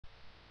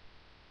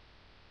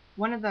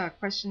one of the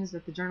questions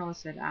that the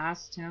journalist had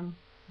asked him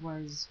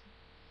was,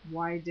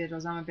 why did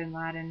Osama bin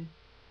Laden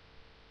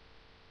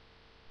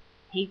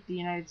hate the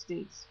United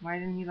States? Why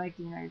didn't he like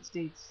the United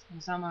States?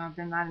 Osama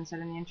bin Laden said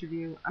in the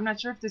interview, I'm not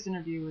sure if this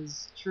interview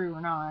is true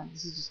or not.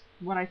 This is just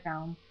what I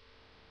found.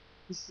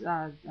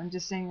 I'm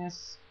just saying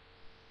this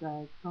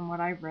from what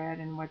I've read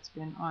and what's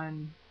been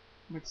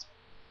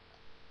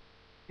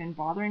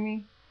bothering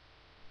me,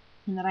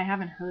 and that I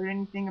haven't heard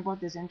anything about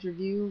this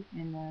interview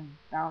in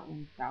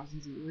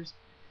thousands of years,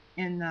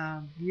 in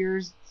the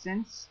years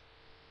since.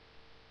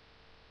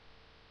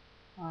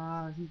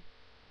 He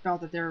felt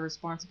that they were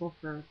responsible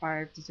for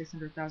 500,000 to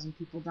 600,000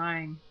 people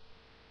dying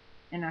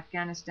in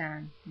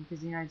Afghanistan because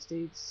the United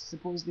States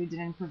supposedly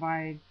didn't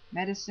provide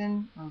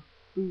medicine or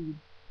food.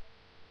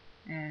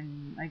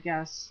 And I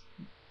guess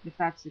if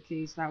that's the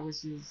case,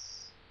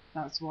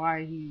 that's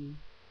why he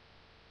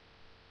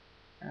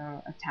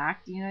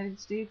attacked the United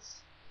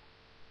States.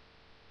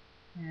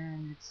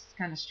 And it's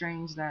kind of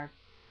strange that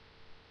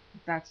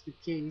if that's the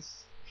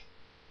case,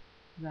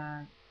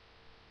 that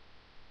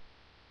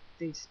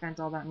they spent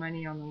all that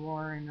money on the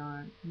war, and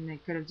they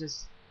could have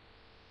just,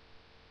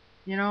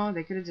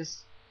 they could have just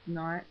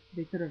not,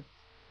 they could have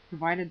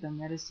provided the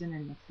medicine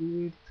and the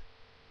food,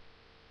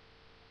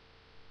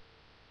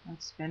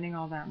 not spending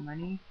all that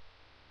money.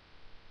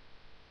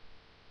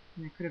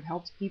 And it could have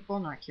helped people,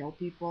 not killed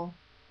people.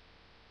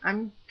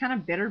 I'm kind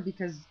of bitter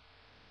because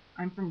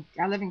I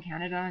live in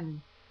Canada,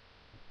 and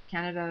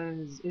Canada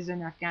is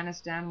in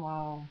Afghanistan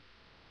while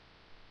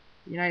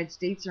the United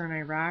States are in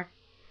Iraq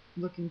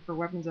looking for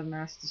weapons of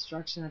mass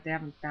destruction that they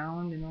haven't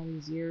found in all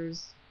these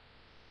years.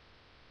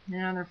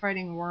 They're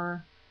fighting a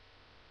war.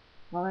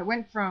 Well, it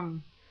went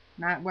from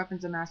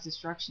weapons of mass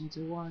destruction to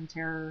war on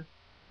terror.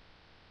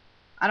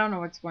 I don't know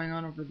what's going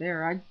on over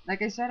there.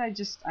 Like I said,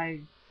 this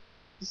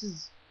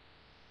has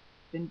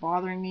been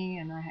bothering me,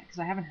 and because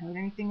I haven't heard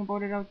anything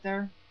about it out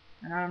there,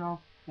 and I don't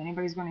know if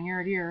anybody's going to hear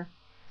it here,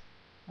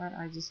 but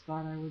I just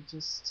thought I would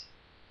just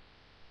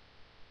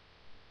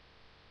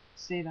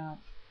say that.